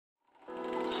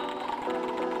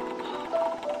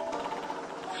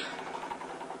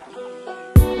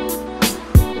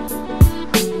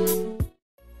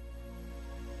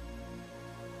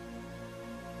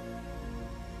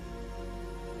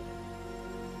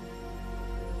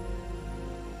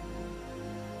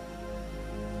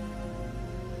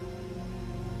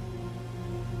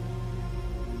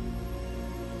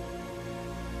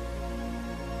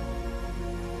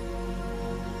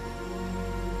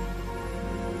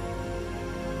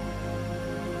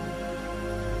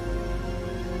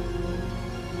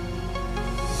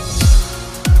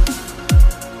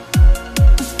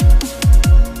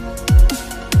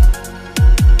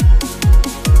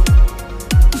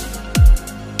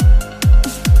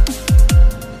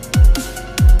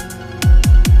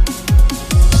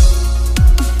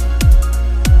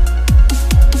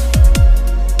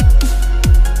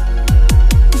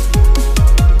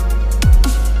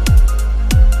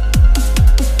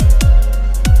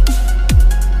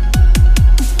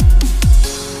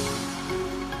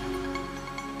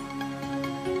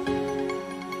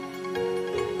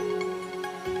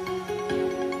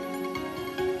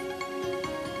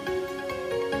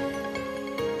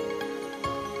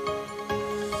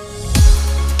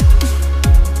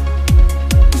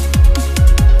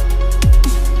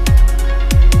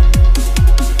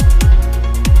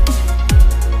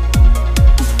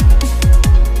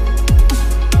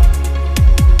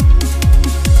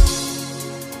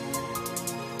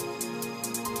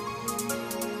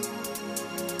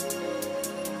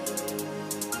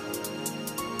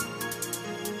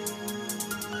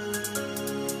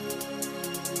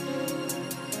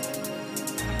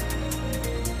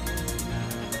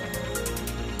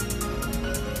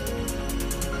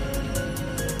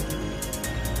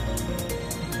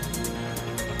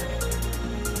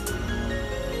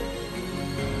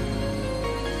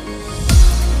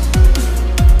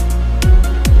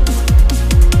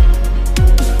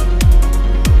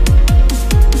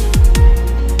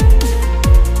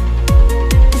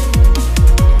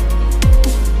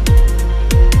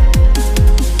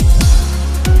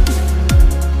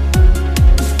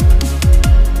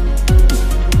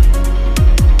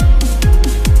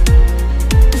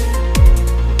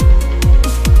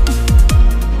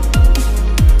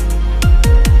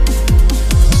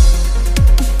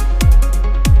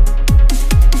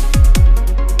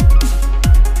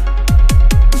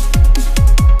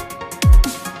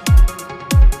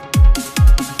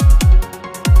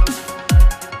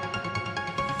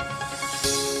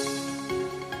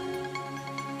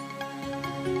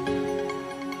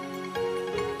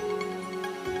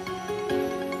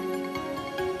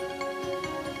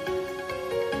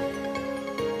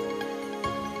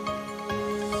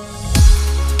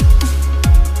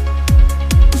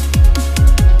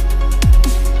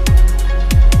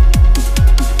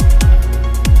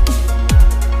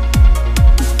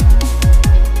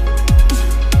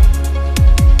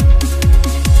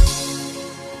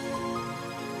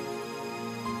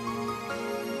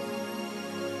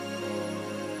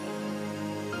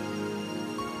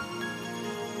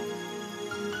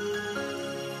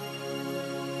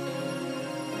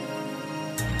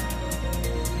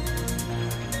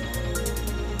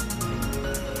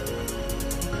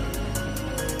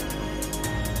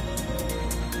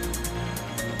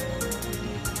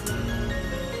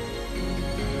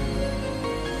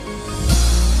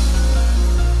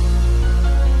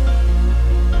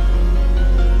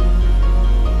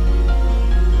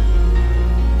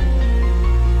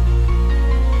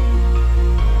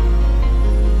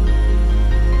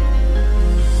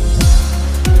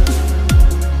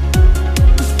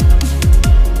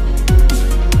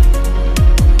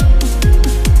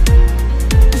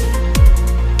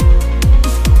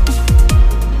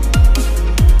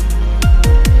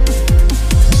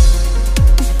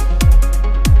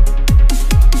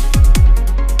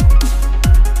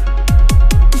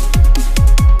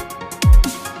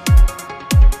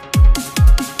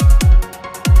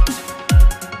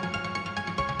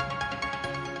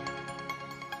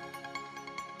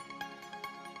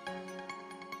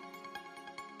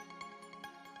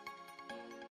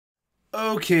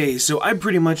Okay, so I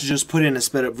pretty much just put in a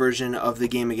sped up version of the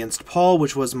game against Paul,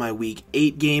 which was my week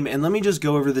 8 game, and let me just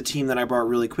go over the team that I brought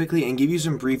really quickly and give you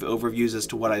some brief overviews as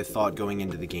to what I thought going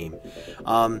into the game.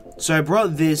 So I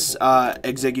brought this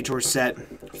Executor set.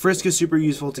 Frisk is super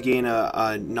useful to gain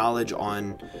a knowledge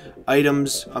on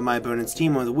items of my opponent's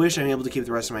team. With Wish, I'm able to keep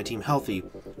the rest of my team healthy.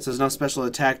 So there's enough special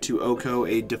attack to Oko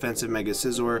a defensive Mega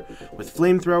Scizor with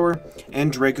Flamethrower,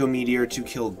 and Draco Meteor to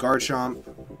kill Garchomp,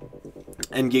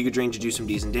 and Giga Drain to do some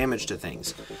decent damage to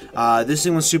things. This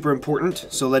thing was super important,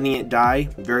 so letting it die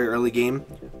very early game,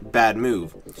 bad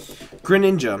move.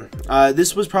 Greninja.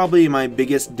 This was probably my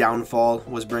biggest downfall,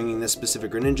 was bringing this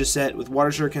specific Greninja set with Water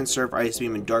Shuriken, Surf, Ice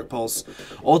Beam, and Dark Pulse.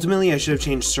 Ultimately, I should have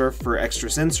changed Surf for Extra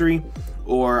Sensory,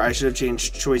 or I should have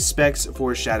changed Choice Specs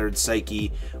for Shattered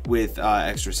Psyche with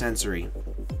Extra Sensory.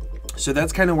 So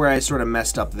that's kind of where I sort of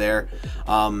messed up there.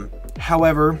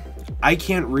 However, I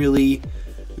can't really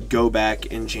go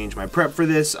back and change my prep for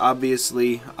this.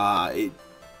 Obviously,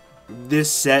 this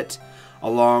set,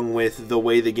 along with the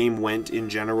way the game went in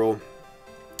general,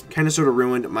 kind of sort of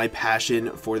ruined my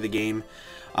passion for the game.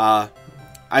 I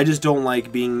just don't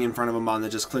like being in front of a mon that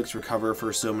just clicks recover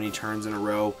for so many turns in a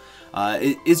row.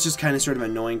 It's just kind of sort of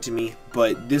annoying to me,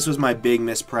 but this was my big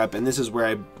misprep, and this is where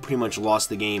I pretty much lost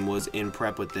the game, was in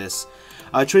prep with this.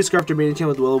 Choice Scarf Turbidian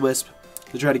with Will-O-Wisp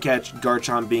to try to catch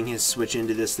Garchomp, being his switch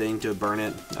into this thing to burn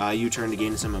it. U-turn to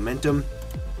gain some momentum.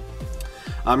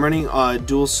 I'm running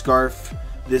Dual Scarf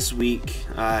this week,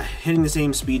 hitting the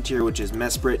same speed tier, which is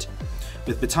Mesprit,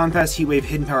 with Baton Pass, Heat Wave,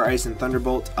 Hidden Power, Ice, and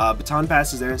Thunderbolt. Baton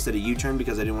Pass is there instead of U-turn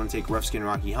because I didn't want to take Rough Skin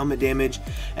Rocky Helmet damage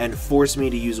and force me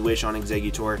to use Wish on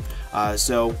Executor.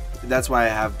 So that's why I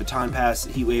have Baton Pass.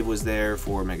 Heat Wave was there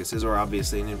for Mega Scizor,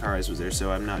 obviously, and Hidden Power Ice was there,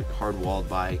 so I'm not hard-walled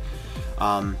by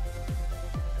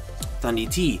Thundy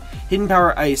T. Hidden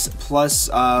Power Ice plus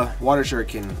Water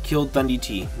Shuriken killed Thundy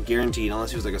T, guaranteed, unless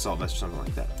he was like Assault Vest or something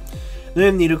like that.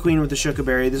 Then we have Nidoqueen with the Shuka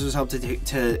Berry. This was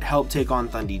to help take on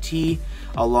Thundy T,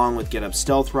 along with Get Up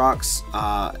Stealth Rocks,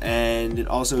 and it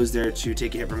also is there to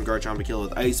take a hit from Garchomp to kill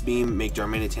with Ice Beam, make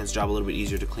Darmanitan's job a little bit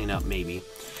easier to clean up, maybe.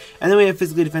 And then we have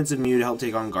Physically Defensive Mew to help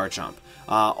take on Garchomp.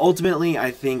 Ultimately, I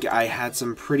think I had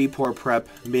some pretty poor prep,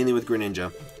 mainly with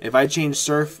Greninja. If I changed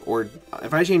Surf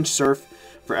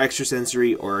for Extra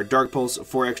Sensory or Dark Pulse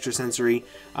for Extra Sensory,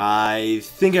 I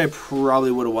think I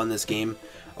probably would have won this game.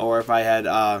 Or if I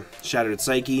had Shattered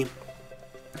Psyche,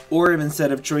 or if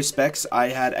instead of Choice Specs, I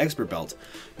had Expert Belt,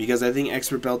 because I think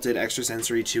Expert Belt did Extra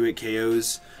Sensory to it,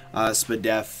 KOs,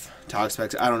 Spadef, Tox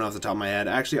Specs. I don't know off the top of my head.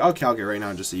 Actually, I'll calculate right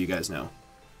now just so you guys know.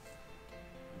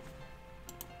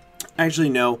 Actually,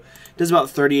 no. It does about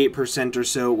 38% or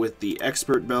so with the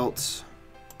Expert Belt.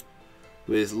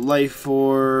 With Life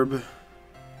Orb,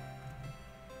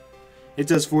 it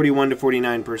does 41 to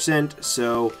 49%,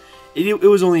 so it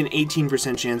was only an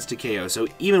 18% chance to KO. So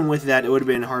even with that, it would have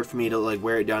been hard for me to like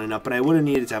wear it down enough, but I would have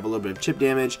needed to have a little bit of chip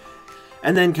damage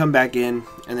and then come back in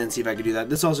and then see if I could do that.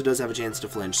 This also does have a chance to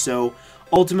flinch. So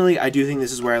ultimately, I do think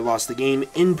this is where I lost the game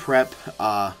in prep,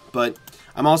 but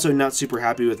I'm also not super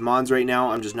happy with Mons right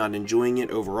now. I'm just not enjoying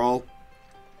it overall.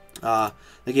 The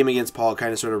game against Paul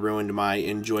kind of sort of ruined my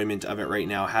enjoyment of it right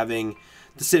now. Having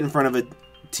to sit in front of a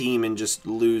team and just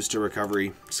lose to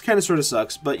recovery, just kind of sort of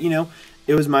sucks, but you know,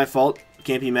 it was my fault.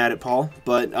 Can't be mad at Paul.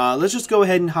 But let's just go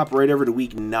ahead and hop right over to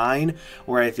week 9,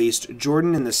 where I faced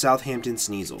Jordan in the Southampton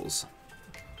Sneasels.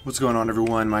 What's going on,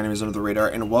 everyone? My name is Under the Radar,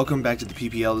 and welcome back to the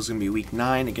PPL. This is going to be week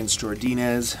 9 against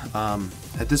Jordinez.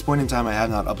 At this point in time, I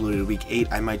have not uploaded week 8.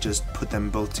 I might just put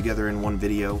them both together in one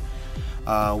video.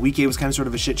 Week 8 was kind of sort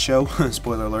of a shit show.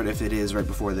 Spoiler alert if it is right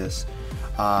before this.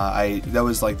 That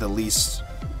was like my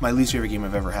least favorite game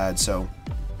I've ever had. So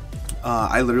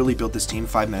I literally built this team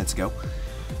 5 minutes ago.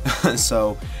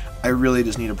 So I really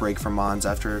just need a break from Mons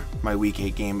after my week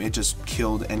 8 game. It just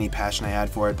killed any passion I had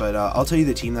for it. But I'll tell you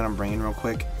the team that I'm bringing real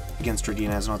quick against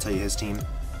Jordinez, and I'll tell you his team.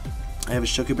 I have a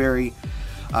Shuka Berry,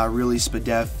 really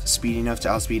Spadef, speedy enough to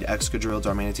outspeed Excadrill,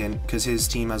 Darmanitan, because his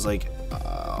team has like,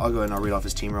 I'll go ahead and I'll read off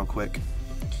his team real quick.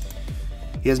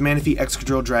 He has Manaphy,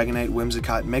 Excadrill, Dragonite,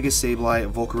 Whimsicott, Mega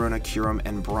Sableye, Volcarona, Kyurem,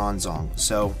 and Bronzong.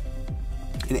 So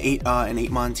an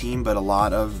 8-mon team, but a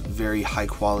lot of very high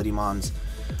quality mons.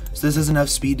 So this has enough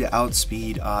speed to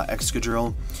outspeed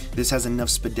Excadrill. This has enough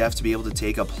Spadef to be able to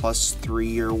take a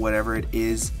 +3 or whatever it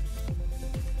is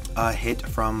hit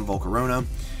from Volcarona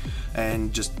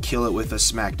and just kill it with a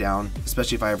smackdown,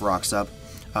 especially if I have rocks up.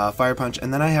 Fire Punch,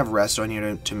 and then I have Rest on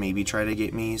here to maybe try to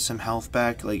get me some health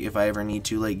back, like if I ever need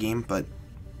to late game, but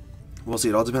we'll see.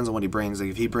 It all depends on what he brings.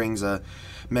 Like if he brings a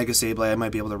Mega Sableye, I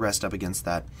might be able to rest up against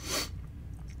that.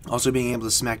 Also being able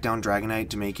to smack down Dragonite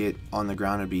to make it on the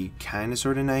ground would be kind of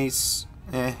sort of nice.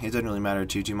 it doesn't really matter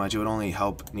too much. It would only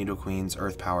help Nidoqueen's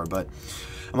Earth Power, but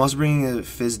I'm also bringing a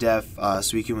Fizz Def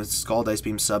Suicune with Scald, Ice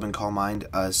Beam, Sub, and Calm Mind.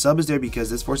 Sub is there because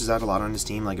this forces out a lot on his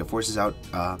team. Like, it forces out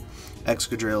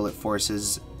Excadrill,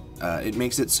 it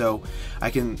makes it so I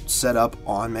can set up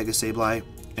on Mega Sableye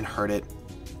and hurt it.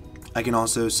 I can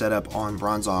also set up on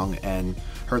Bronzong and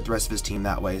hurt the rest of his team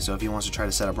that way. So if he wants to try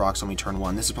to set up rocks on me turn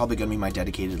 1, this is probably going to be my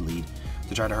dedicated lead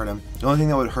to try to hurt him. The only thing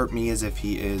that would hurt me is if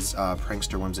he is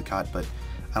Prankster Whimsicott, but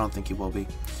I don't think he will be.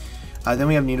 Then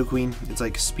we have Nidoqueen. It's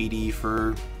like speedy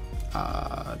for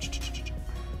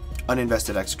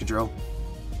uninvested Excadrill.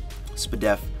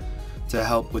 Spadef to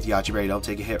help with Yache Berry. I'll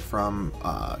take a hit from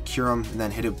Kyurem and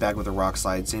then hit it back with a Rock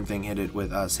Slide. Same thing, hit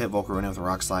Volcarona with a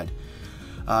Rock Slide.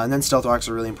 And then Stealth Rocks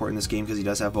are really important in this game because he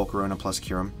does have Volcarona plus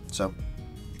Kyurem. So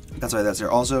that's why that's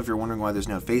there. Also, if you're wondering why there's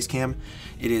no face cam,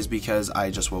 it is because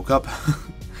I just woke up.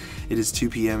 It is 2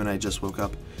 p.m. and I just woke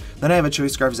up. Then I have a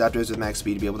Choice Scarf Zapdos with max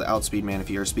speed to be able to outspeed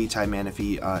Manaphy or speed type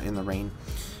Manaphy in the rain.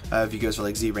 If he goes for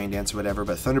like Z Rain Dance or whatever,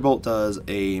 but Thunderbolt does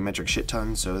a metric shit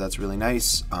ton, so that's really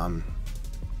nice. And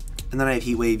then I have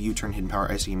Heat Wave, U-Turn, Hidden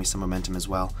Power Ice to give me some momentum as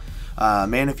well.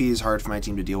 Manaphy is hard for my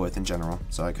team to deal with in general,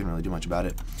 so I couldn't really do much about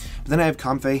it. But then I have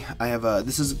Comfey. I have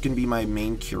this is going to be my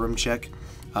main Kyurem check.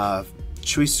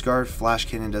 Choice Scarf Flash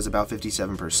Cannon does about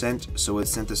 57%, so with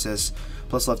Synthesis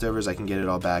plus leftovers I can get it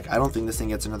all back. I don't think this thing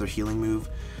gets another healing move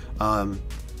to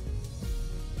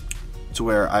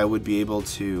where I would be able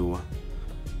to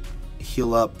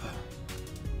heal up.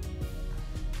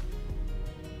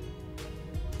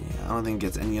 Yeah, I don't think it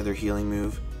gets any other healing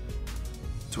move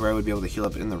to where I would be able to heal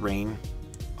up in the rain.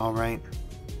 Alright.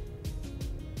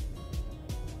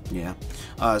 Yeah.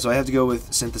 So I have to go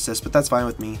with Synthesis, but that's fine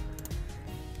with me.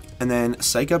 And then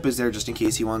Psych Up is there just in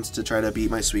case he wants to try to beat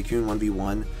my Suicune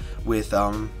 1v1 with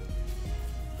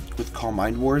Calm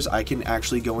Mind Wars. I can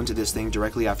actually go into this thing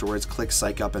directly afterwards, click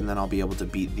Psych Up, and then I'll be able to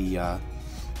beat the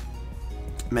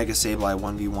Mega Sableye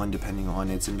 1v1 depending on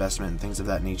its investment and things of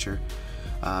that nature.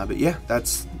 But yeah,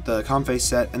 that's the Comfey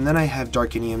set. And then I have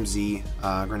Darkinium Z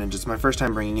Greninja. It's my first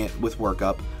time bringing it with Work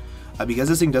Up. Because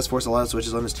this thing does force a lot of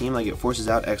switches on his team, like it forces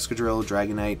out Excadrill,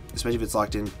 Dragonite, especially if it's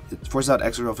locked in. It forces out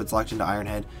Excadrill if it's locked into Iron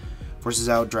Head. Forces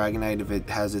out Dragonite if it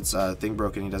has its thing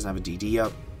broken, he doesn't have a DD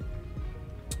up.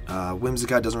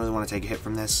 Whimsicott doesn't really want to take a hit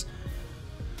from this.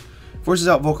 Forces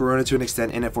out Volcarona to an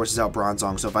extent, and it forces out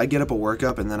Bronzong. So if I get up a Work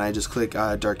Up and then I just click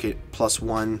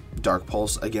 +1 Dark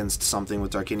Pulse against something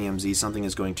with Darkinium Z, something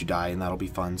is going to die, and that'll be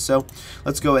fun. So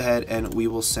let's go ahead and we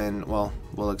will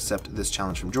we'll accept this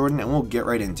challenge from Jordan, and we'll get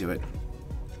right into it.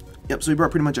 Yep, so he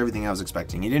brought pretty much everything I was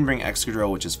expecting. He didn't bring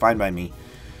Excadrill, which is fine by me.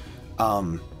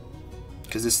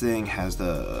 Because this thing has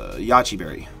the Yache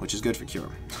Berry, which is good for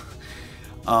Kyurem.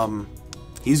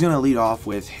 He's going to lead off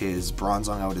with his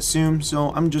Bronzong, I would assume,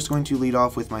 so I'm just going to lead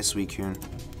off with my Suicune.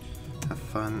 Have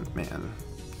fun, man.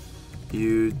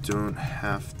 You don't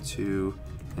have to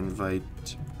invite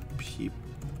people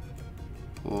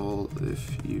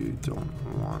if you don't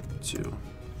want to.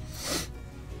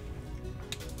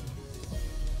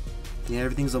 Yeah,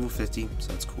 everything's level 50,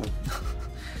 so that's cool.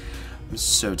 I'm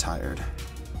so tired.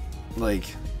 Like,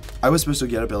 I was supposed to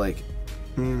get up at like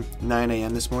 9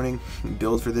 a.m. this morning,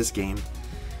 build for this game,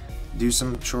 do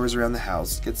some chores around the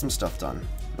house, get some stuff done.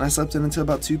 And I slept in until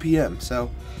about 2 p.m.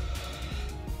 So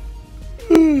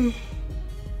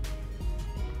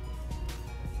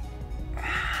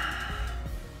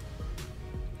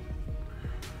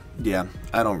yeah,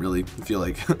 I don't really feel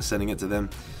like sending it to them.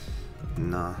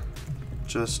 Nah,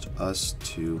 just us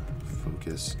to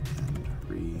focus and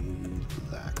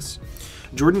relax.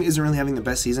 Jordan isn't really having the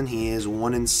best season. He is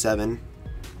 1-7.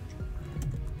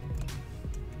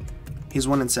 He's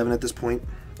 1-7 at this point.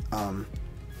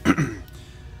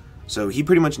 So he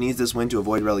pretty much needs this win to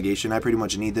avoid relegation. I pretty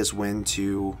much need this win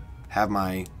to have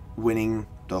my winning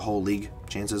the whole league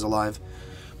chances alive.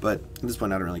 But at this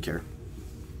point, I don't really care.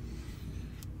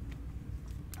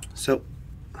 So,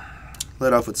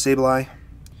 let off with Sableye.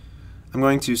 I'm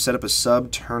going to set up a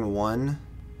sub turn 1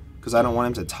 because I don't want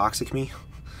him to toxic me.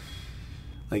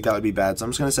 Like, that would be bad. So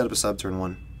I'm just going to set up a sub turn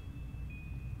 1.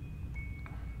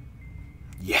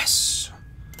 Yes!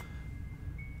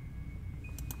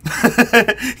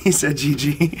 He said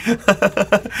GG.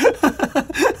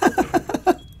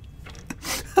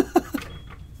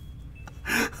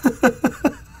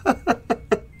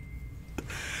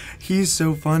 He's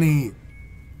so funny.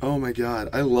 Oh my god,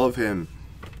 I love him.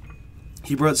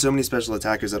 He brought so many special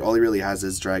attackers that all he really has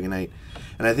is Dragonite.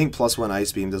 And I think +1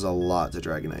 Ice Beam does a lot to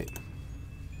Dragonite.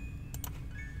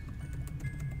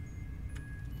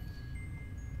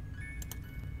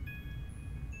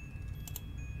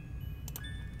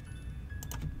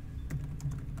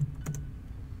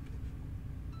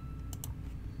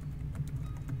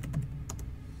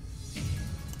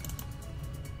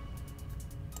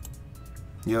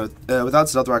 You know, without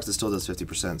Stealth Rocks, it still does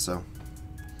 50%, so.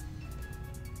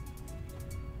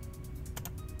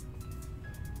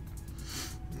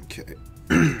 Okay.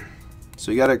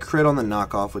 So you got a crit on the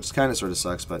knockoff, which kind of sort of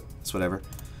sucks, but it's whatever.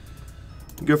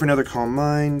 Go for another Calm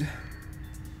Mind.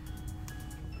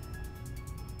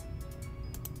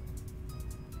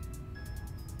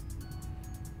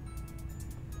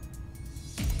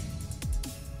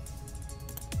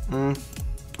 I'm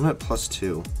at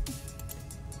 +2.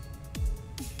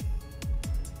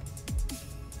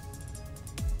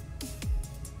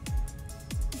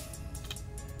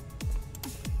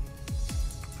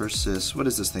 Versus, what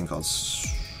is this thing called?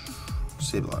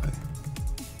 Sableye.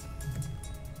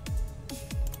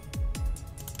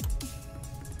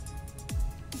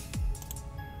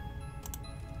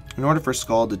 In order for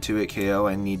Scald to 2-hit KO,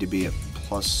 I need to be at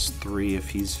 +3 if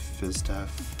he's Fizdef.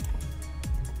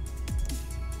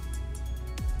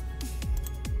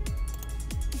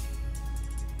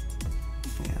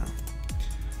 Yeah.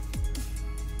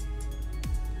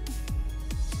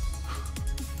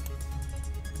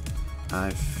 I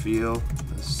feel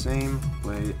the same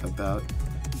way about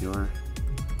your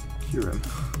Kyurem.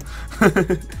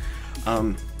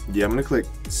 Yeah, I'm gonna click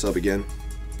sub again.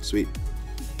 Sweet.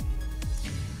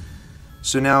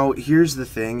 So now, here's the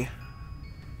thing.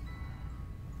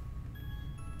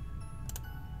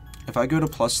 If I go to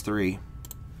 +3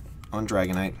 on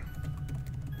Dragonite,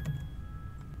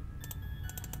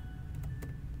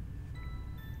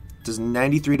 does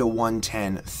 93 to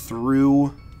 110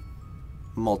 through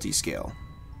multi-scale.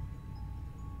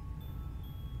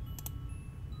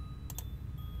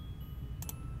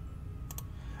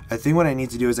 I think what I need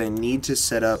to do is I need to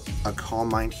set up a Calm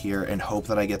Mind here and hope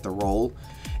that I get the roll.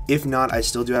 If not, I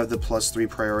still do have the +3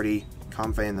 priority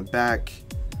Comfey in the back.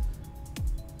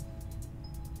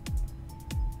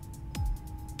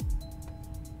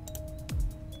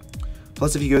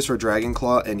 Plus, if he goes for Dragon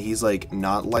Claw and he's like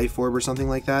not Life Orb or something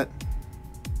like that,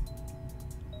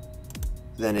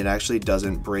 then it actually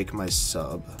doesn't break my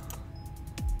sub.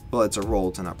 Well, it's a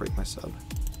roll to not break my sub.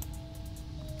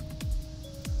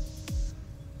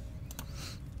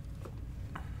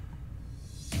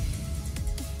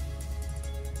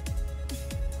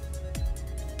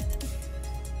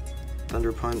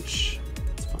 Thunder Punch.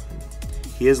 It's fine.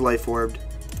 He is Life Orbed.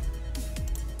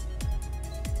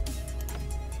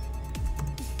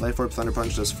 Life Orb Thunder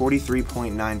Punch does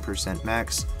 43.9%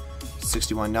 max.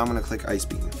 61. Now I'm going to click Ice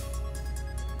Beam.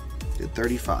 Did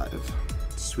 35.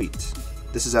 Sweet.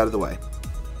 This is out of the way.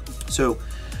 So,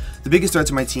 the biggest threat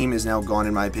to my team is now gone,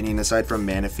 in my opinion, aside from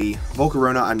Manaphy.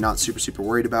 Volcarona, I'm not super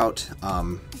worried about.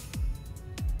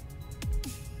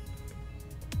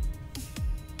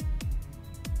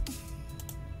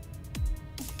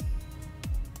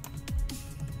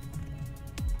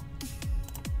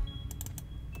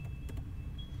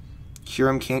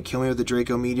 Kyurem can't kill me with the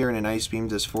Draco Meteor, and an Ice Beam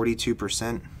does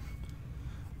 42%.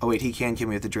 Oh wait, he can kill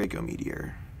me with the Draco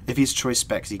Meteor. If he's choice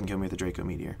specs, he can kill me with the Draco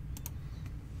Meteor.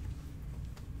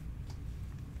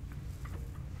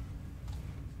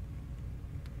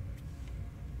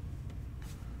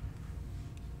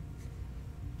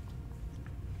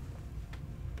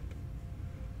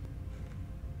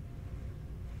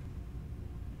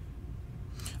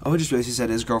 Oh, I just realized he said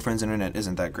his girlfriend's internet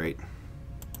isn't that great.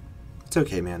 It's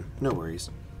okay, man. No worries.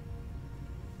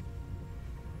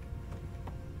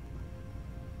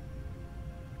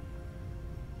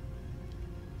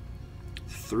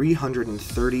 $337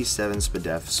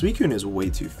 Spadef. Suicune is way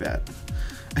too fat.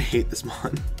 I hate this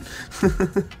mon.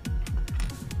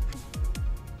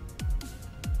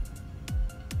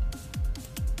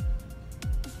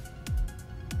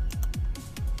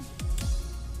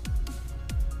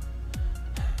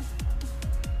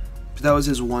 That was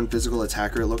his one physical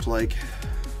attacker, it looked like.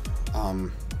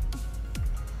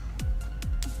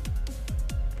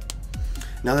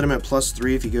 Now that I'm at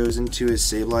 +3, if he goes into his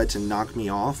Sableye to knock me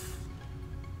off.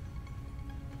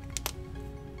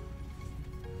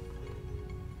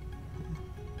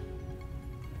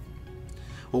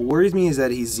 What worries me is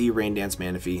that he's Z Rain Dance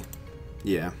Manaphy.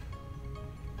 Yeah.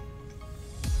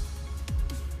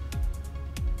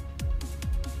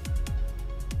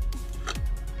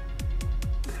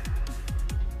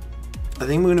 I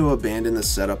think I'm going to abandon the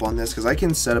setup on this because I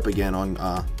can set up again on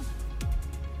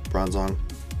Bronzong.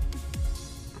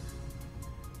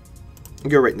 And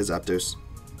go right into Zapdos.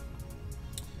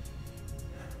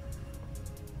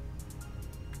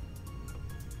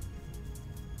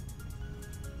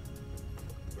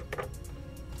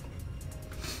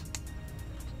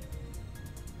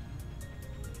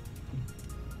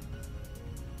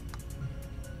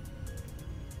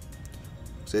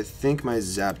 So I think my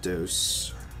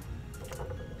Zapdos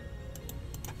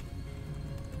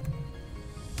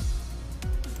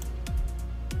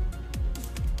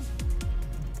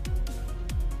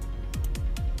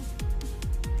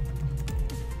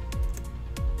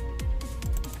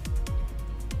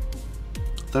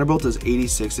Thunderbolt does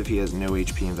 86 if he has no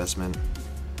HP investment.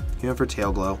 He went for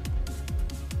Tail Glow.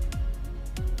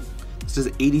 This does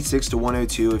 86 to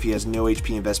 102 if he has no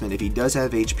HP investment. If he does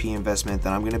have HP investment,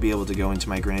 then I'm going to be able to go into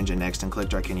my Greninja next and click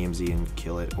Darkinium Z and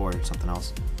kill it, or something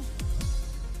else.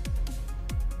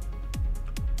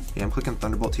 Yeah, I'm clicking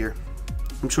Thunderbolt here.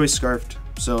 I'm Choice Scarfed,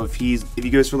 so if he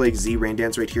goes for like Z Rain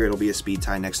Dance right here, it'll be a speed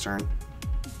tie next turn.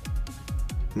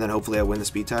 And then hopefully I win the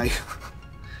speed tie.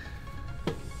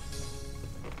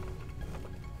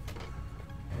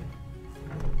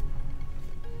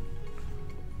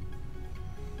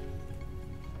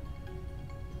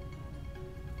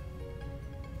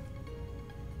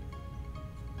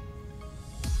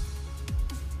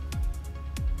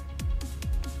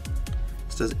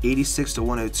 Does 86 to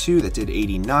 102. That did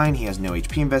 89. He has no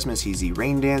HP investments. He's Z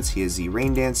Rain Dance. He has Z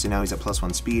Rain Dance, so now he's at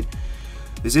 +1 speed.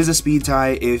 This is a speed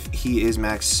tie if he is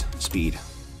max speed.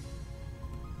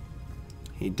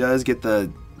 He does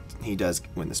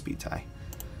win the speed tie.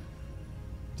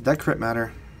 Did that crit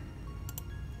matter?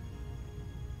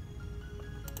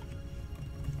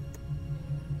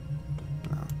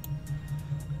 No.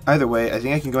 Either way, I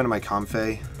think I can go into my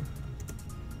Comfey.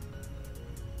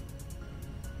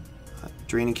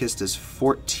 Draining Kiss does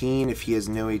 14 if he has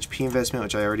no HP investment,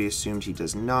 which I already assumed he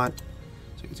does not.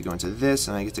 So I get to go into this,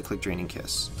 and I get to click Draining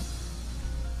Kiss.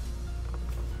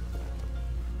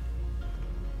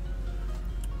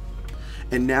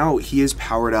 And now he has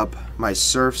powered up my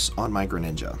Surfs on my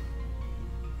Greninja.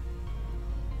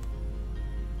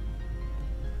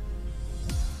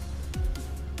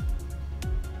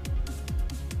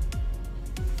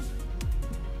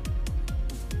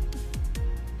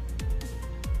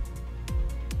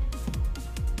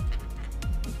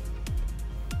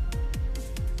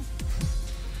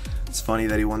 It's funny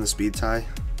that he won the speed tie.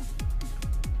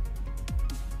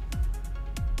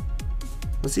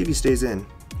 Let's see if he stays in.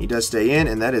 He does stay in,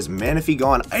 and that is Manaphy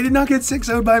gone. I did not get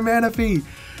 6-0'd by Manaphy.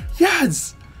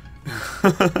 Yes!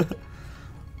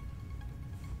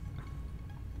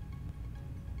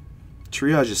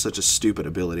 Triage is such a stupid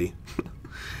ability.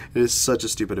 It is such a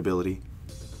stupid ability.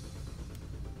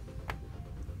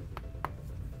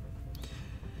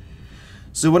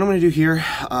 So what I'm going to do here,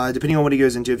 depending on what he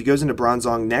goes into, if he goes into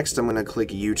Bronzong next, I'm going to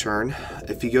click U-turn.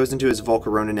 If he goes into his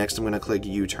Volcarona next, I'm going to click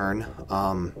U-turn.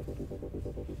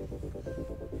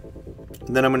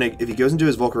 Then if he goes into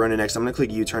his Volcarona next, I'm going to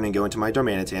click U-turn and go into my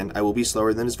Darmanitan. I will be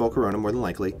slower than his Volcarona, more than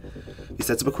likely. He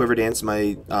sets up a Quiver Dance.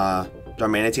 My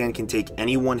Darmanitan can take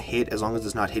any one hit as long as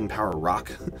it's not Hidden Power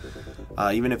Rock.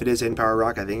 Even if it is Hidden Power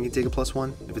Rock, I think it can take a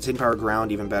 +1. If it's Hidden Power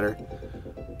Ground, even better.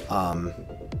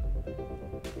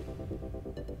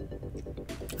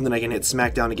 And then I can hit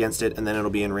Smackdown against it, and then it'll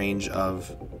be in range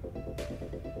of...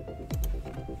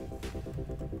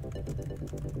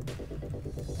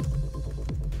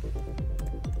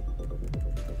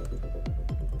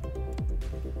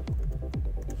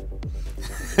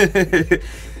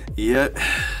 Yep.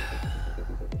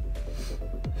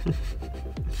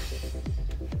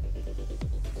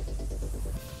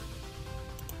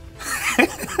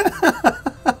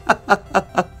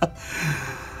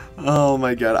 Oh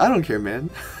my god, I don't care, man.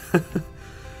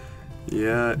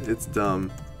 Yeah, it's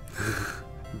dumb.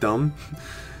 Dumb?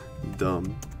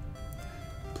 Dumb.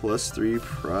 +3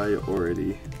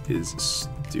 priority is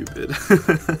stupid.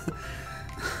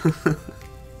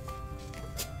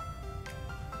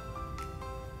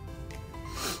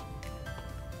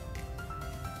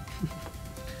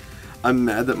 I'm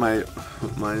mad that my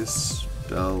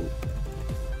spelling.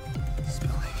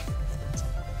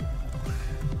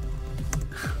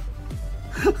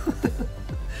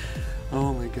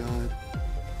 Oh my god.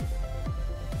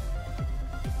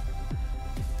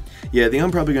 Yeah, I think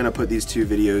I'm probably gonna put these two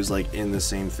videos like in the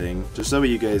same thing, just so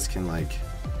you guys can like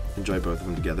enjoy both of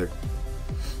them together.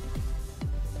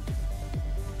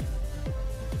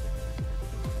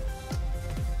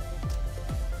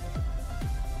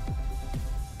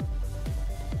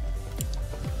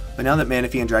 But now that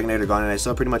Manaphy and Dragonite are gone and I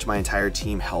still have pretty much my entire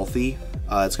team healthy,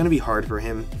 it's going to be hard for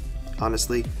him,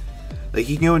 honestly. Like,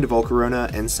 he can go into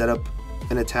Volcarona and set up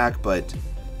an attack, but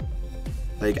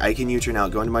like I can U-turn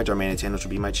out, go into my Darmanitan, which will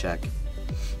be my check.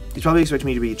 He's probably expecting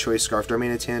me to be Choice Scarf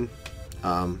Darmanitan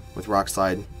with Rock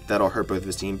Slide. That'll hurt both of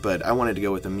his team, but I wanted to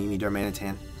go with a Mimi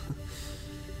Darmanitan.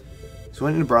 So I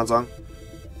went into Bronzong.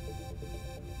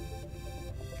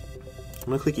 I'm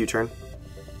going to click U-turn.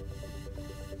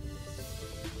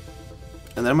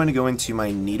 And then I'm going to go into my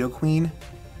Nidoqueen,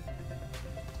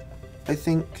 I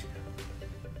think.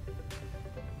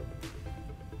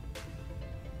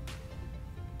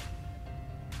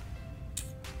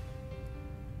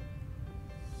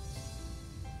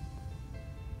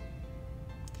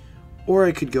 Or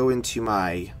I could go into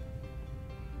my...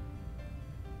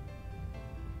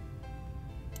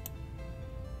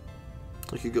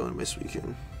 I could go into my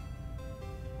Suicune.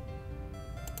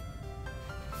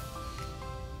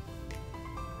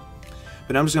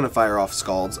 But I'm just going to fire off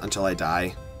Scalds until I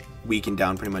die. Weaken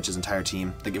down pretty much his entire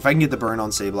team. Like, if I can get the burn on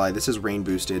Sableye, this is rain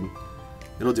boosted.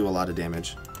 It'll do a lot of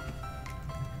damage.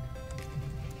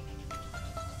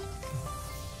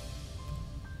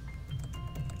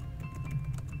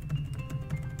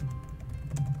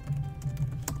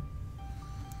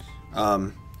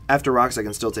 After rocks, I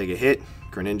can still take a hit.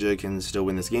 Greninja can still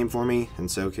win this game for me,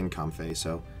 and so can Comfey.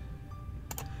 So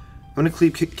I'm going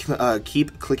to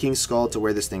keep clicking Scald to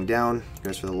wear this thing down.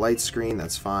 Goes for the light screen,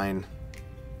 that's fine.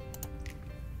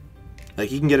 Like,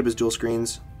 he can get up his dual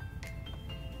screens.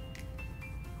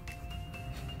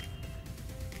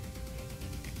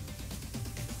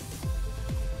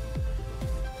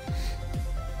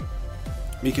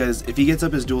 Because if he gets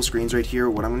up his dual screens right here,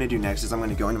 what I'm going to do next is I'm going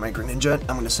to go into my Greninja.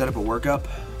 I'm going to set up a workup.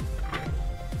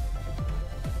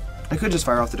 I could just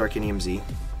fire off the Darkinium Z.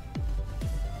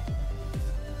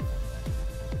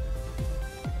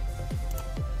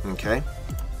 Okay.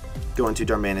 Go into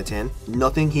Darmanitan.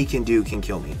 Nothing he can do can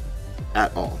kill me.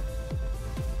 At all.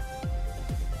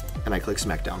 And I click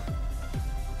Smackdown.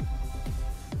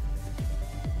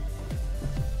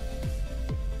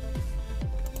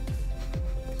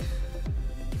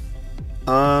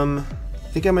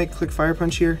 I think I might click Fire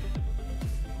Punch here.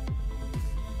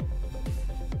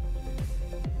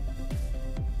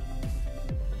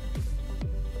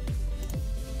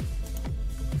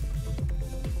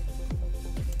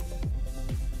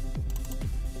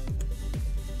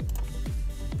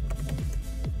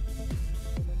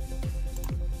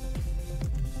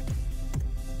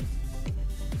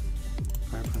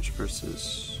 Fire Punch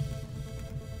versus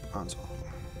Bronzong.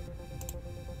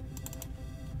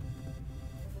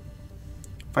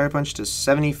 Fire Punch to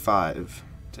 75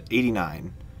 to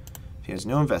 89. He has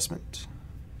no investment.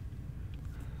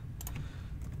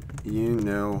 You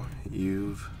know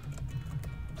you've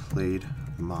played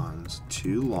Mons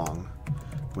too long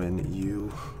when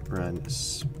you run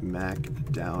smack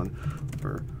down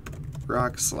for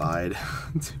Rock Slide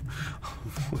to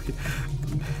avoid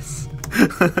a miss.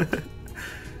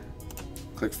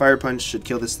 Click Fire Punch, should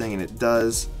kill this thing, and it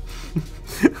does.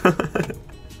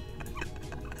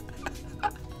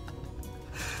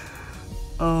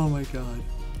 Oh my god.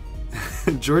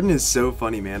 Jordan is so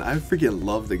funny, man. I freaking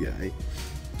love the guy.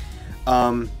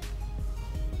 So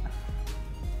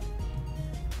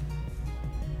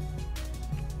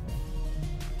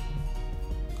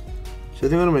I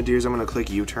think what I'm going to do is I'm going to click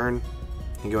U-turn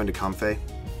and go into Comfey.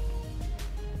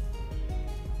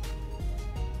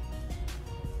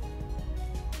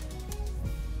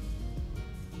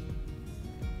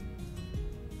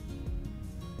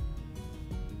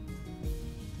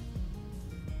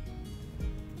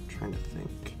 Trying to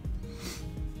think.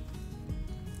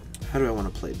 How do I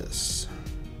want to play this?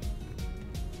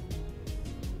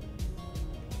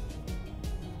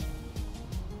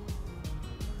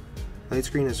 Light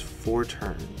screen is 4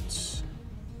 turns.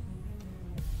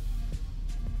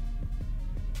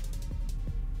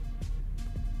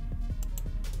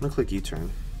 I'm gonna click U-turn.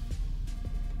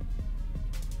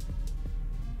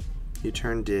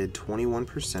 U-turn did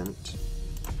 21%.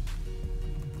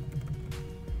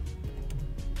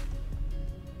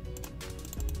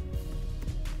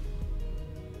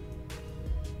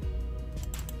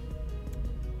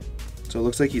 So it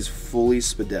looks like he's fully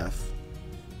Spadef.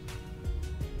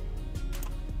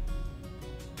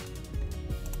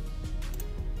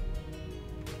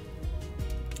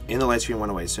 And the light screen went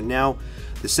away. So now,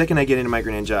 the second I get into my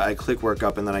Greninja, I click Work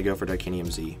Up and then I go for Darkinium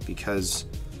Z. Because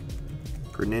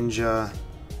Greninja...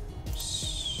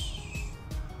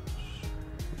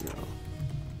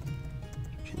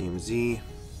 Darkinium Z...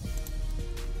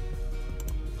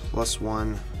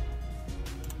 +1...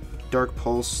 Dark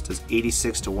Pulse does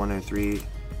 86 to 103,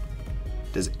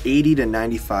 does 80 to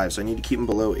 95, so I need to keep him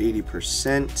below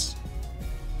 80%.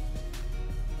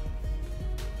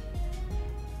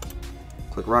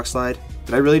 Click Rock Slide.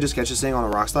 Did I really just catch this thing on a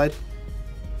Rock Slide?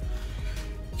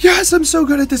 Yes, I'm so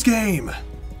good at this game!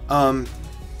 I'm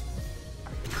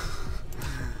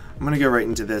gonna go right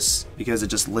into this because it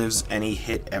just lives any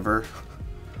hit ever.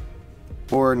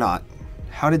 Or not.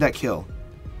 How did that kill?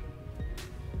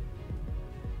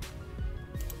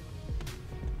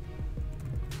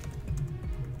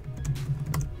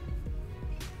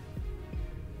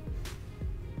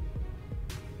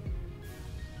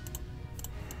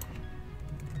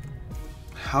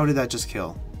 How did that just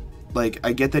kill? Like,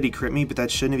 I get that he crit me, but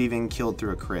that shouldn't have even killed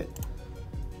through a crit.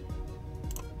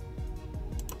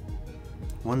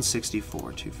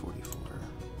 164, 244.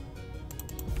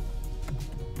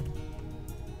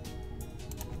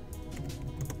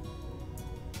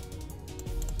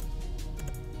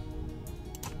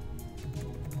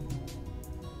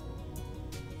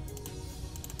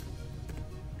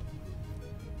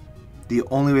 The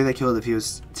only way they killed if he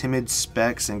was timid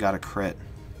specs and got a crit.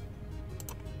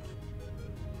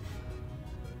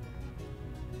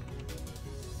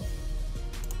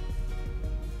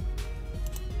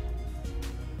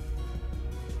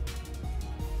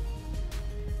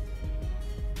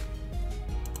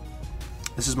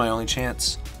 This is my only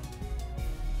chance.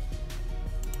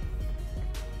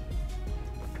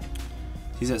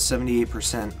 He's at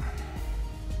 78%.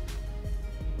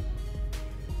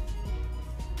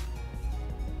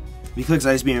 If he clicks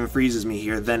Ice Beam and freezes me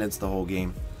here, then it's the whole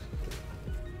game.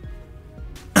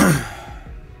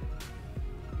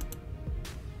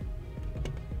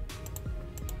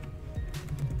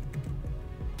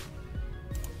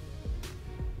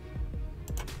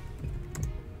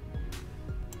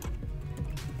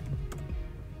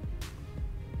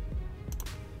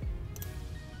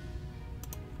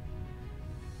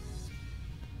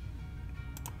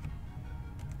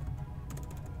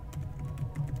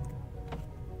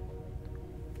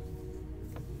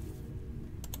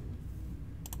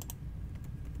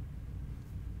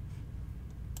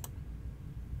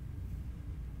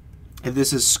 If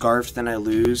this is scarfed, then I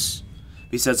lose.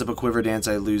 If he sets up a quiver dance,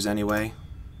 I lose anyway.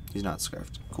 He's not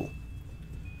scarfed. Cool.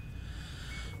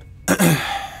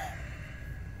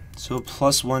 So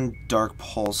 +1 Dark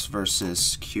Pulse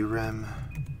versus Qrem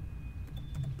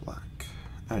Black.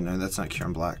 I don't know, that's not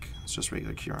Qrem Black. It's just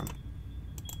regular Qrem.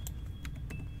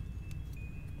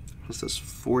 What's this?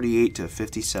 48 to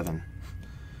 57.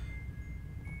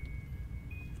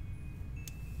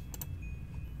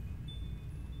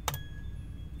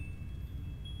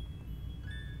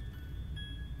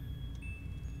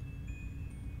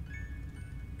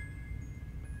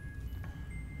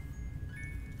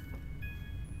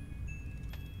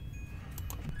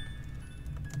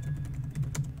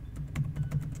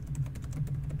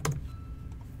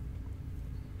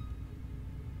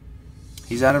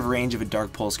 He's out of range of a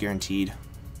Dark Pulse guaranteed.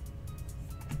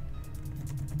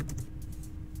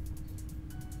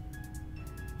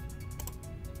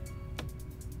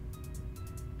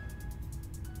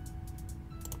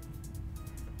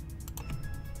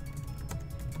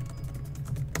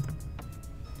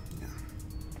 Yeah.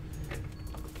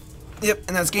 Yep,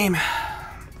 and that's game.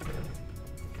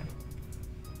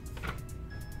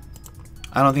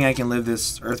 I don't think I can live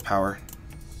this Earth Power.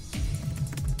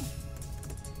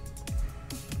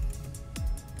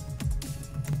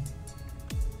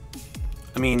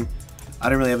 I mean, I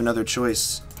don't really have another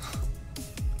choice.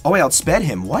 Oh, I outsped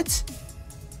him. What?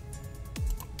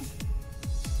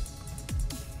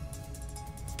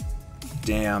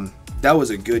 Damn. That was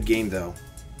a good game, though.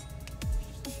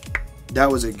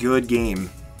 That was a good game.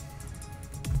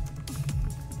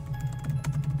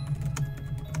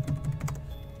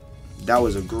 That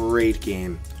was a great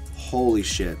game. Holy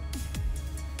shit.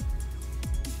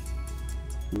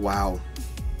 Wow.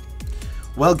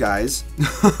 Well, guys.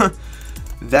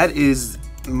 That is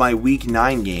my Week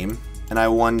 9 game, and I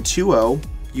won 2-0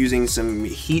 using some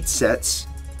heat sets.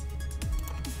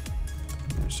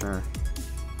 Yes, sir.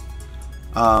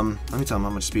 Let me tell him how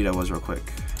much speed I was real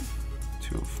quick.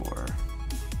 204.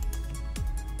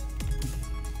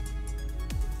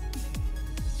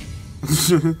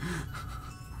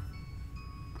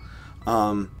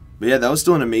 But yeah, that was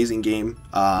still an amazing game.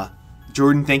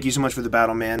 Jordan, thank you so much for the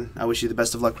battle, man. I wish you the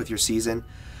best of luck with your season.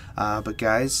 But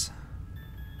guys,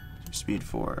 speed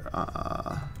 4,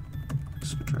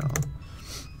 Squadrilla.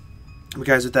 But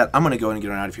guys, with that, I'm going to go and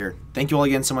get on out of here. Thank you all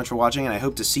again so much for watching, and I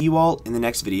hope to see you all in the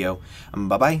next video.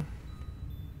 Bye-bye.